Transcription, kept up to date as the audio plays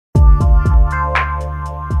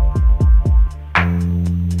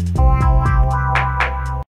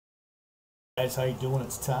Guys, how you doing?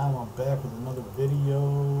 It's Tom. I'm back with another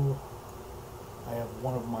video. I have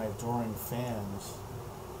one of my adoring fans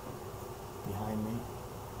behind me.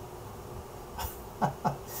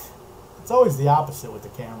 It's always the opposite with the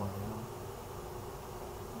camera, you know.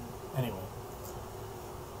 Anyway,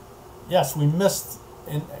 yes, we missed.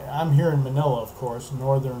 I'm here in Manila, of course,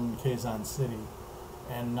 northern Quezon City,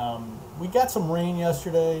 and we got some rain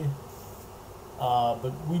yesterday,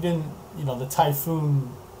 but we didn't. You know, the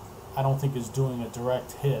typhoon, I don't think is doing a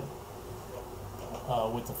direct hit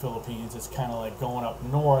with the Philippines. It's kind of like going up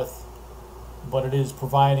north, but it is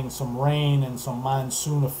providing some rain and some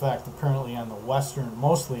monsoon effect apparently on the western,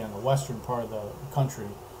 mostly on the western part of the country,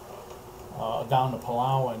 down to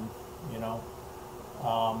Palawan, you know.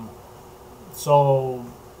 So,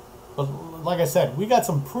 but like I said, we got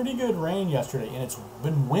some pretty good rain yesterday, and it's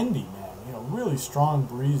been windy, man. You know, really strong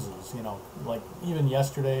breezes, you know, like even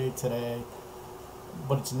yesterday, today.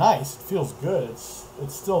 But it's nice. It feels good. It's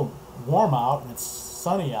still warm out and it's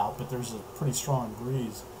sunny out, but there's a pretty strong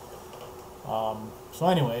breeze. So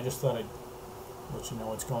anyway, I just thought I'd let you know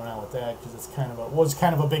what's going on with that, because it's kind of was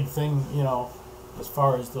kind of a big thing, you know, as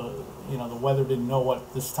far as the the weather didn't know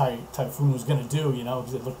what this typhoon was going to do, you know,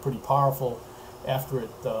 because it looked pretty powerful after it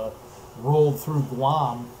rolled through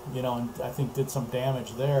Guam, you know, and I think did some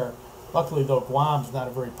damage there. Luckily, though, Guam's not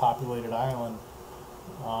a very populated island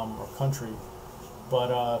or country.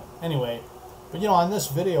 But anyway, you know, on this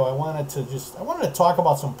video, I wanted to talk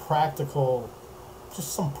about some practical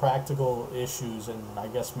issues, and I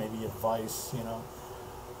guess maybe advice, you know,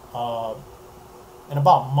 and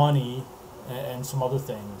about money and some other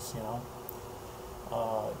things, you know.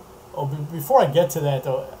 Before I get to that,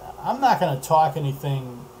 though, I'm not going to talk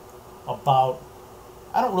anything about.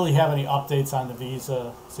 I don't really have any updates on the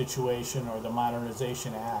visa situation or the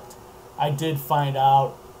Modernization Act. I did find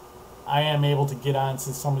out. I am able to get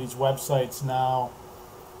onto some of these websites now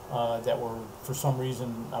that were, for some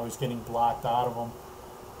reason, I was getting blocked out of them.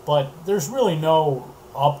 But there's really no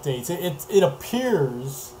updates. It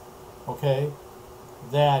appears, okay,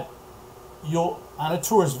 that you'll, on a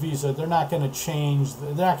tourist visa, they're not going to change,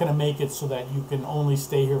 they're not going to make it so that you can only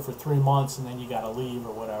stay here for 3 months and then you got to leave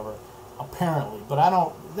or whatever, apparently. But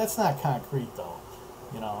that's not concrete, though,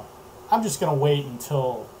 you know. I'm just going to wait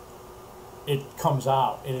until it comes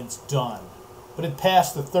out and it's done. But it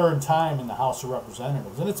passed the third time in the House of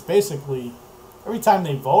Representatives, and it's basically every time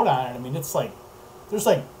they vote on it, I mean, it's like there's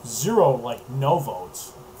like zero no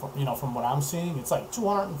votes from what I'm seeing. It's like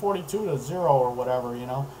 242 to 0 or whatever, you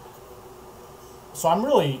know. So I'm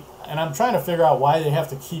trying to figure out why they have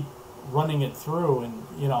to keep running it through, and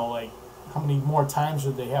you know, like how many more times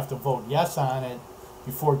do they have to vote yes on it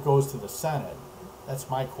before it goes to the Senate? That's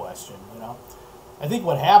my question, you know. I think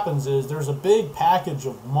what happens is there's a big package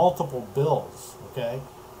of multiple bills, okay?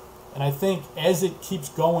 And I think as it keeps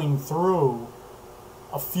going through,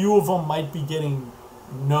 a few of them might be getting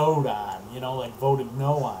noed on, you know, like voted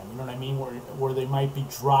no on, you know what I mean? Where they might be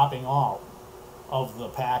dropping off of the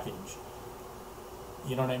package.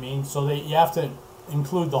 You know what I mean? So you have to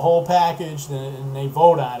include the whole package, and they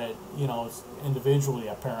vote on it, you know, individually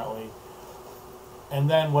apparently. And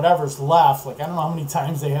then whatever's left, like I don't know how many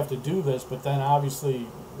times they have to do this, but then obviously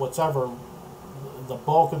whatever the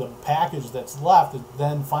bulk of the package that's left,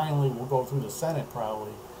 then finally will go through the Senate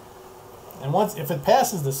probably. And if it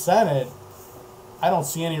passes the Senate, I don't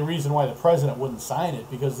see any reason why the president wouldn't sign it,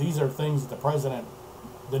 because these are things that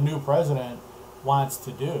the new president wants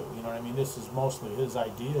to do. You know what I mean? This is mostly his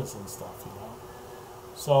ideas and stuff, you know.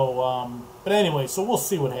 So, but anyway, so we'll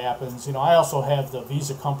see what happens. You know, I also have the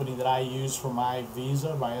visa company that I use for my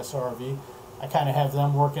visa, my SRV. I kind of have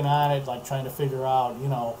them working on it, like trying to figure out, you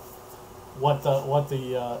know, what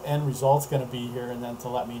the end result's going to be here, and then to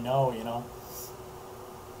let me know, you know.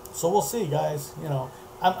 So we'll see, guys. You know,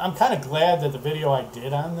 I'm kind of glad that the video I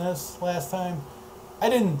did on this last time, I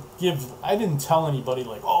didn't tell anybody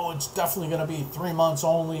like, oh, it's definitely going to be 3 months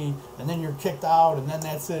only, and then you're kicked out, and then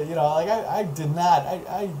that's it. You know, like I did not.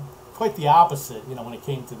 I quite the opposite, you know, when it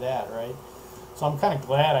came to that, right? So I'm kind of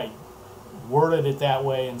glad I worded it that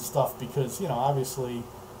way and stuff, because, you know, obviously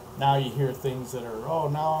now you hear things that are, oh,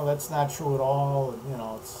 no, that's not true at all. And, you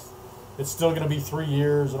know, it's still going to be 3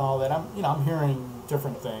 years and all that. I'm hearing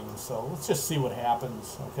different things. So let's just see what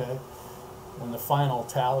happens, okay, when the final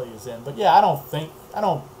tally is in. But yeah,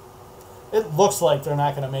 it looks like they're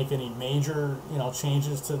not going to make any major, you know,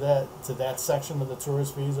 changes to that section of the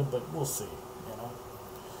tourist visa, but we'll see, you know.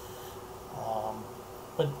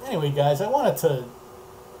 But anyway, guys, I wanted to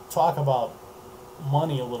talk about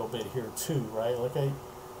money a little bit here too, right? Like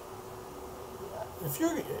if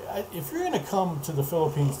you're going to come to the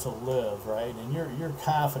Philippines to live, right, and you're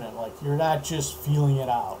confident, like you're not just feeling it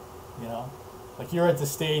out, you know, like you're at the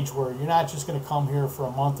stage where you're not just going to come here for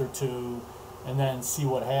a month or two and then see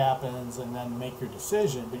what happens and then make your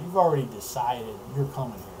decision, but you've already decided you're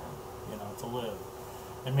coming here, you know, to live,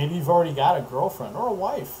 and maybe you've already got a girlfriend or a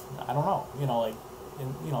wife, I don't know, you know, like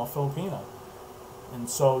in, you know, Filipina. And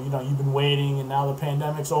so, you know, you've been waiting, and now the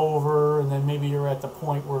pandemic's over, and then maybe you're at the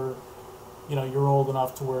point where, you know, you're old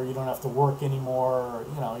enough to where you don't have to work anymore, or,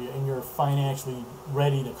 you know, and you're financially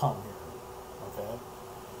ready to come here, okay?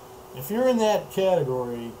 If you're in that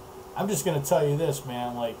category, I'm just going to tell you this,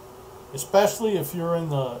 man, like, especially if you're in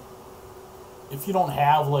the, if you don't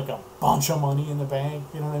have, like, a bunch of money in the bank,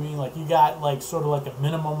 you know what I mean? Like, you got, like, sort of like a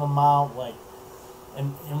minimum amount, like,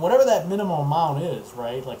 and whatever that minimum amount is,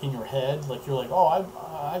 right? Like in your head, like you're like, oh,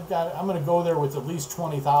 I'm going to go there with at least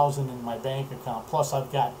 20,000 in my bank account. Plus, I've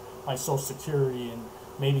got my Social Security and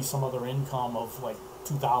maybe some other income of like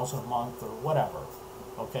 2,000 a month or whatever.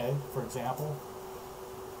 Okay, for example.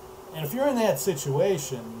 And if you're in that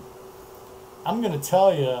situation, I'm going to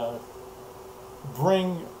tell you,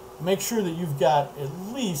 make sure that you've got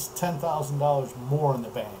at least $10,000 more in the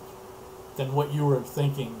bank than what you were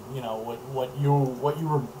thinking, you know, what you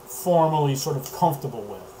were formally sort of comfortable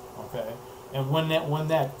with, okay? And when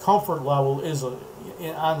that comfort level is on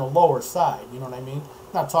the lower side, you know what I mean?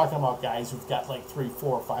 I'm not talking about guys who've got like 300,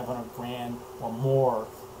 400, 500 grand or more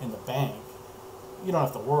in the bank. You don't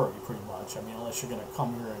have to worry, pretty much. I mean, unless you're going to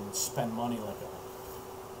come here and spend money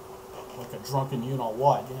like a drunken you know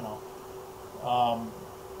what, you know.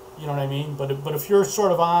 You know what I mean? But if you're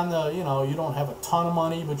sort of on the, you know, you don't have a ton of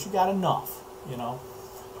money, but you got enough, you know,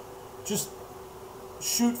 just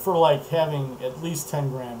shoot for like having at least 10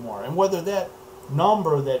 grand more. And whether that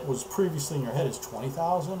number that was previously in your head is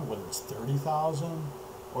 20,000, whether it's 30,000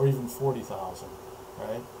 or even 40,000,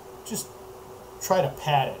 right? Just try to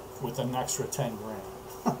pad it with an extra 10 grand.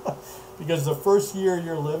 Because the first year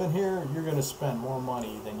you're living here, you're going to spend more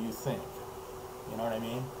money than you think. You know what I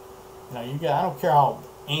mean? You know, I don't care how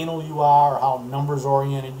anal you are or how numbers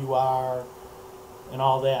oriented you are and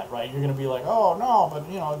all that, right? You're going to be like, oh no, but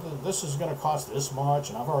you know, this is going to cost this much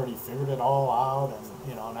and I've already figured it all out, and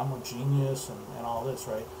you know, and I'm a genius and all this,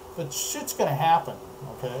 right? But shit's going to happen,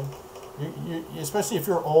 okay? Especially if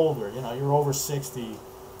you're older, you know, you're over 60,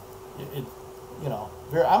 you know,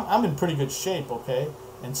 I'm in pretty good shape, okay?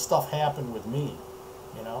 And stuff happened with me,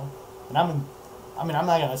 you know, and I'm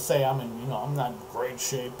not going to say I'm not in great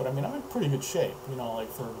shape, but I mean, I'm in pretty good shape, you know, like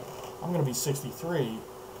I'm going to be 63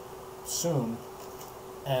 soon,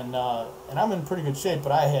 and I'm in pretty good shape,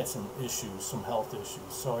 but I had some issues, some health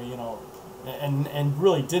issues, so, you know, and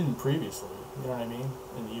really didn't previously, you know what I mean,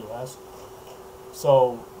 in the U.S.,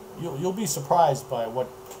 so you'll be surprised by what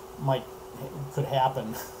could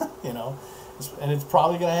happen, you know, and it's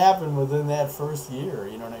probably going to happen within that first year,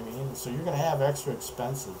 you know what I mean, so you're going to have extra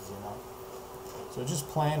expenses, you know. So just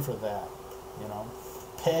plan for that, you know.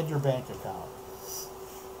 Pad your bank account.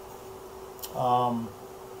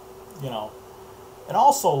 You know. And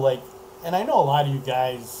also, like, and I know a lot of you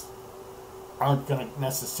guys aren't going to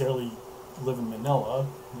necessarily live in Manila,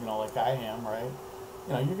 you know, like I am, right?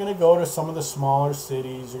 You know, you're going to go to some of the smaller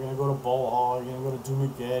cities. You're going to go to Bohol. You're going to go to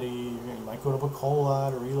Dumaguete. You might go to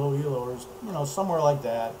Bacolod or Iloilo or, you know, somewhere like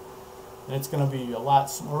that. And it's going to be a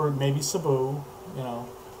lot, or maybe Cebu, you know.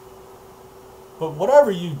 But whatever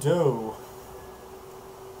you do,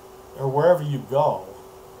 or wherever you go,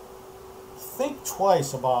 think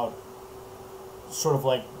twice about sort of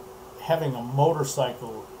like having a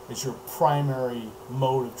motorcycle as your primary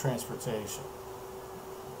mode of transportation.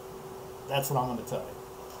 That's what I'm going to tell you.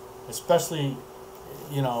 Especially,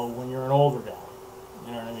 you know, when you're an older guy.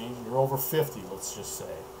 You know what I mean? You're over 50, let's just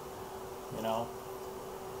say. You know?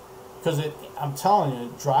 Because I'm telling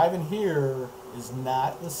you, driving here is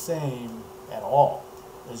not the same at all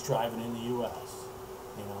as driving in the U.S.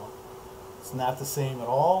 You know, it's not the same at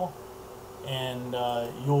all, and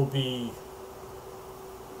you'll be,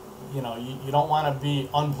 you know, you don't want to be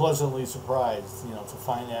unpleasantly surprised, you know, to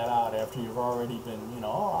find that out after you've already been, you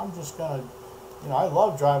know, oh, I'm just gonna, you know, I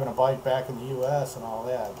love driving a bike back in the U.S. and all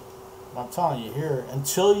that, but I'm telling you here,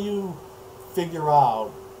 until you figure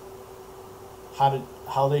out how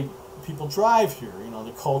people drive here, you know,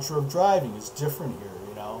 the culture of driving is different here,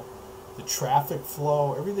 you know. The traffic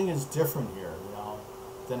flow, everything is different here, you know,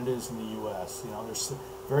 than it is in the U.S. You know, there's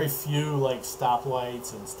very few, like,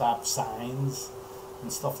 stoplights and stop signs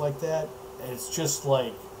and stuff like that. And it's just,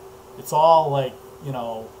 like, it's all, like, you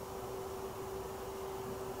know,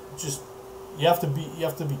 just, you have to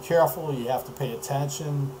be careful, you have to pay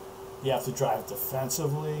attention, you have to drive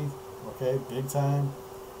defensively, okay, big time.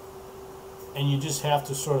 And you just have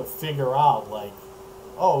to sort of figure out, like,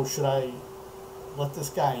 oh, should I let this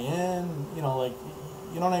guy in? You know, like,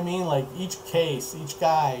 you know what I mean? Like, each case, each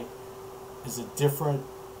guy is a different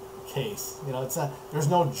case. You know, it's not, there's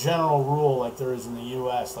no general rule like there is in the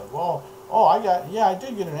U.S. Like, well, oh, I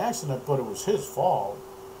did get in an accident, but it was his fault.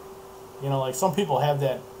 You know, like, some people have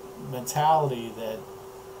that mentality that,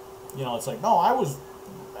 you know, it's like, no, I was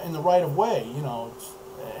in the right of way, you know,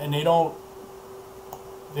 and they don't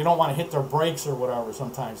want to hit their brakes or whatever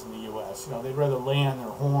sometimes in the U.S. You know, they'd rather lay on their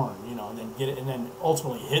horn, you know, and then get it, and then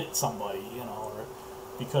ultimately hit somebody, you know, or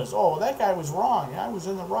because, oh, that guy was wrong, I was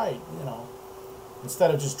in the right, you know,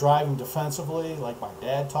 instead of just driving defensively like my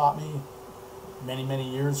dad taught me many, many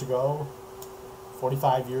years ago,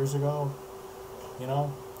 45 years ago, you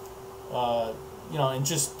know, and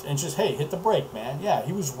just hey, hit the brake, man. Yeah,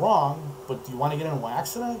 he was wrong, but do you want to get in an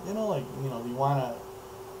accident? You know, like, you know, do you want to?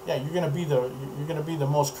 Yeah, you're gonna be the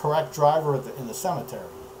most correct driver in the cemetery.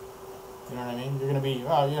 You know what I mean? You're gonna be,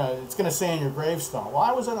 oh, you know, it's gonna say in your gravestone, well,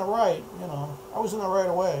 I was in the right. You know, I was in the right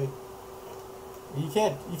of way. You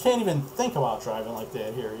can't even think about driving like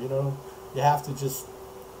that here. You know, you have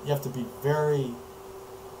to be very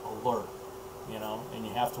alert. You know, and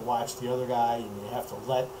you have to watch the other guy, and you have to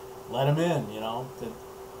let him in. You know,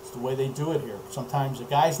 it's the way they do it here. Sometimes a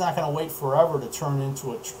guy's not going to wait forever to turn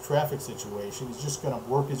into a traffic situation. He's just going to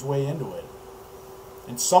work his way into it,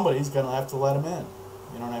 and somebody's going to have to let him in.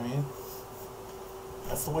 You know what I mean?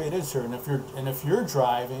 That's the way it is here. And if you're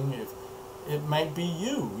driving, if it might be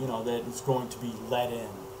you, you know, that is going to be let in.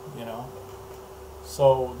 You know.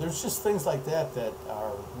 So there's just things like that that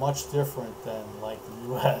are much different than like the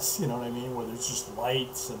U.S., you know what I mean, where there's just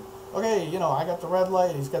lights and, okay, you know, I got the red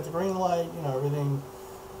light, he's got the green light, you know, everything.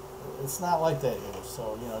 It's not like that here.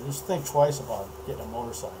 So, you know, just think twice about getting a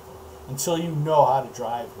motorcycle until you know how to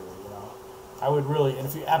drive here, you know. I would really, and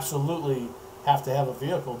if you absolutely have to have a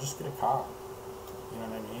vehicle, just get a car. You know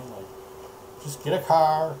what I mean? Like, just get a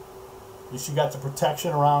car. At least you got the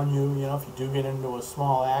protection around you, you know, if you do get into a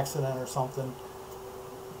small accident or something,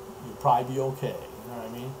 you'll probably be okay, you know what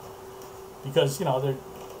I mean? Because, you know,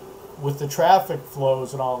 with the traffic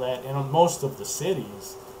flows and all that, in most of the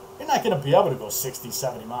cities, you're not going to be able to go 60,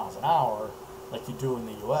 70 miles an hour like you do in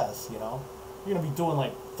the U.S., you know? You're going to be doing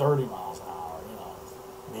like 30 miles an hour, you know,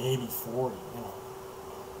 maybe 40, you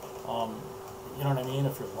know. You know what I mean?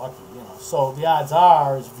 If you're lucky, you know. So the odds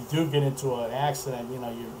are is if you do get into an accident, you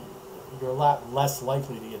know, you're a lot less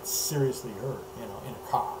likely to get seriously hurt, you know, in a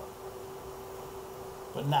car.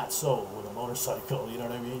 But not so with a motorcycle, you know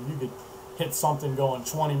what I mean? You could hit something going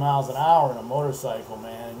 20 miles an hour in a motorcycle,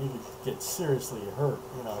 man, and you could get seriously hurt,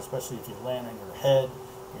 you know, especially if you land on your head,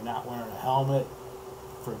 you're not wearing a helmet,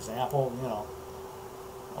 for example, you know.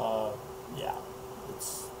 Yeah,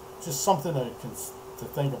 it's just something to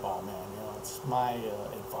think about, man, you know. It's my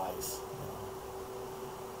advice, you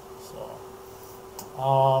know.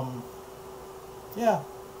 So, yeah.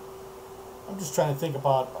 I'm just trying to think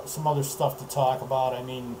about some other stuff to talk about. I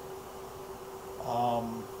mean,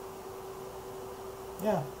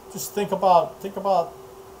 yeah, just think about,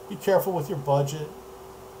 be careful with your budget.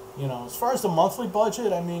 You know, as far as the monthly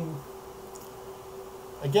budget, I mean,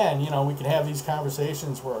 again, you know, we can have these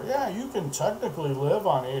conversations where, yeah, you can technically live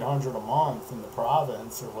on $800 a month in the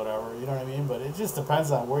province or whatever, you know what I mean? But it just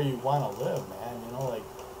depends on where you want to live, man, you know, like,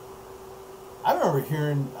 I remember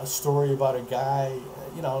hearing a story about a guy,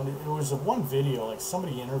 you know, it was one video, like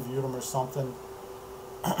somebody interviewed him or something,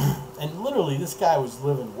 and literally this guy was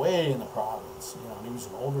living way in the province, you know, and he was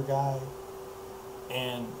an older guy,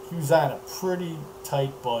 and he was on a pretty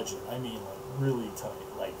tight budget. I mean, like really tight,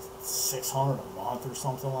 like $600 a month or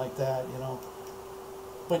something like that, you know.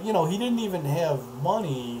 But, you know, he didn't even have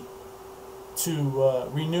money to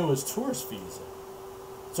renew his tourist visa,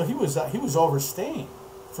 so he was overstaying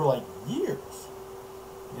for like years,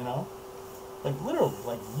 you know, like literally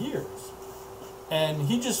like years. And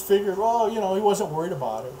he just figured, well, you know, he wasn't worried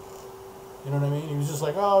about it. You know what I mean? He was just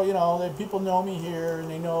like, oh, you know, people know me here, and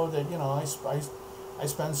they know that, you know, I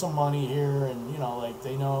spend some money here, and, you know, like,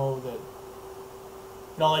 they know that,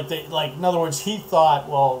 you know, like, in other words, he thought,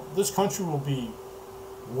 well, this country will be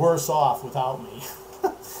worse off without me.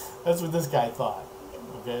 That's what this guy thought,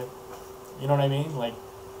 okay? You know what I mean? Like,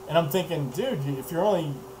 and I'm thinking, dude, if you're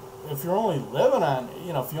only living on,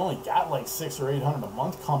 you know, if you only got like $600 or $800 a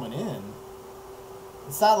month coming in,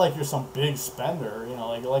 it's not like you're some big spender, you know.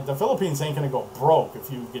 Like the Philippines ain't gonna go broke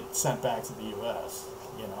if you get sent back to the U.S.,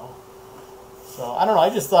 you know. So I don't know. I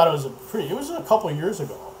just thought it was it was a couple of years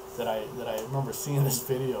ago that I remember seeing this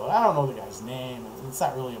video. I don't know the guy's name. It's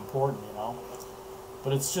not really important, you know.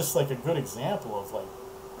 But it's just like a good example of like,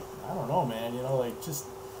 I don't know, man. You know, like just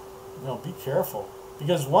be careful,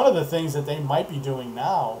 because one of the things that they might be doing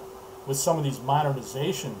now with some of these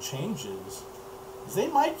modernization changes is they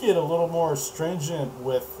might get a little more stringent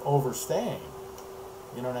with overstaying.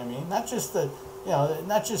 You know what I mean? Not just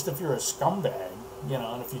not just if you're a scumbag,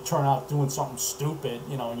 and if you turn out doing something stupid,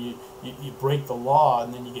 and you break the law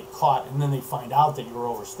and then you get caught and then they find out that you're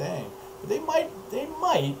overstaying. But they might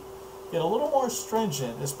get a little more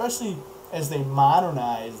stringent, especially as they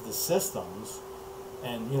modernize the systems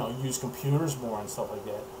and use computers more and stuff like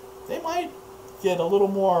that. They might get a little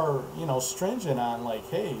more stringent on, like,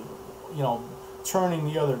 hey, turning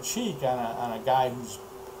the other cheek on a guy who's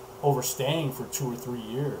overstaying for 2 or 3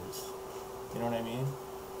 years. You know what I mean?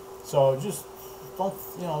 So just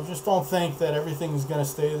don't think that everything's going to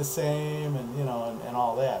stay the same and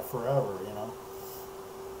all that forever.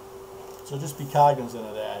 So just be cognizant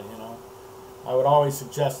of that. I would always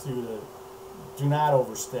suggest you to do not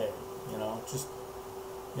overstay. Just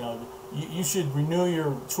you should renew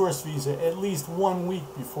your tourist visa at least 1 week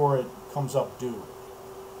before it comes up due.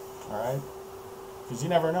 All right, because you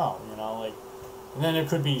never know. And then there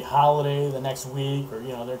could be holiday the next week, or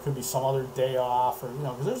there could be some other day off, or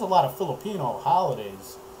because there's a lot of Filipino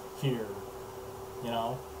holidays here.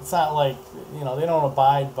 It's not like they don't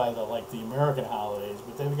abide by the American holidays,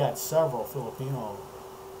 but they've got several Filipino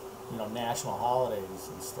national holidays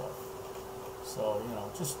and stuff. So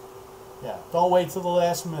just don't wait till the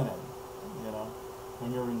last minute.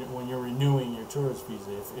 When you're renewing your tourist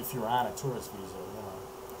visa, if you're on a tourist visa.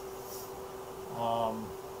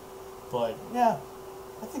 But yeah,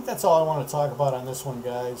 I think that's all I want to talk about on this one,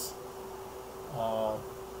 guys.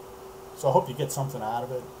 So I hope you get something out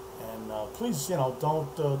of it, and please,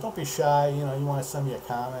 don't be shy. You want to send me a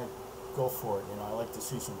comment, go for it. I like to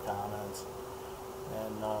see some comments,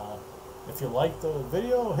 and if you like the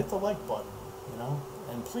video, hit the like button.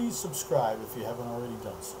 And please subscribe if you haven't already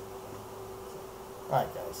done so. All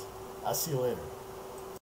right, guys, I'll see you later.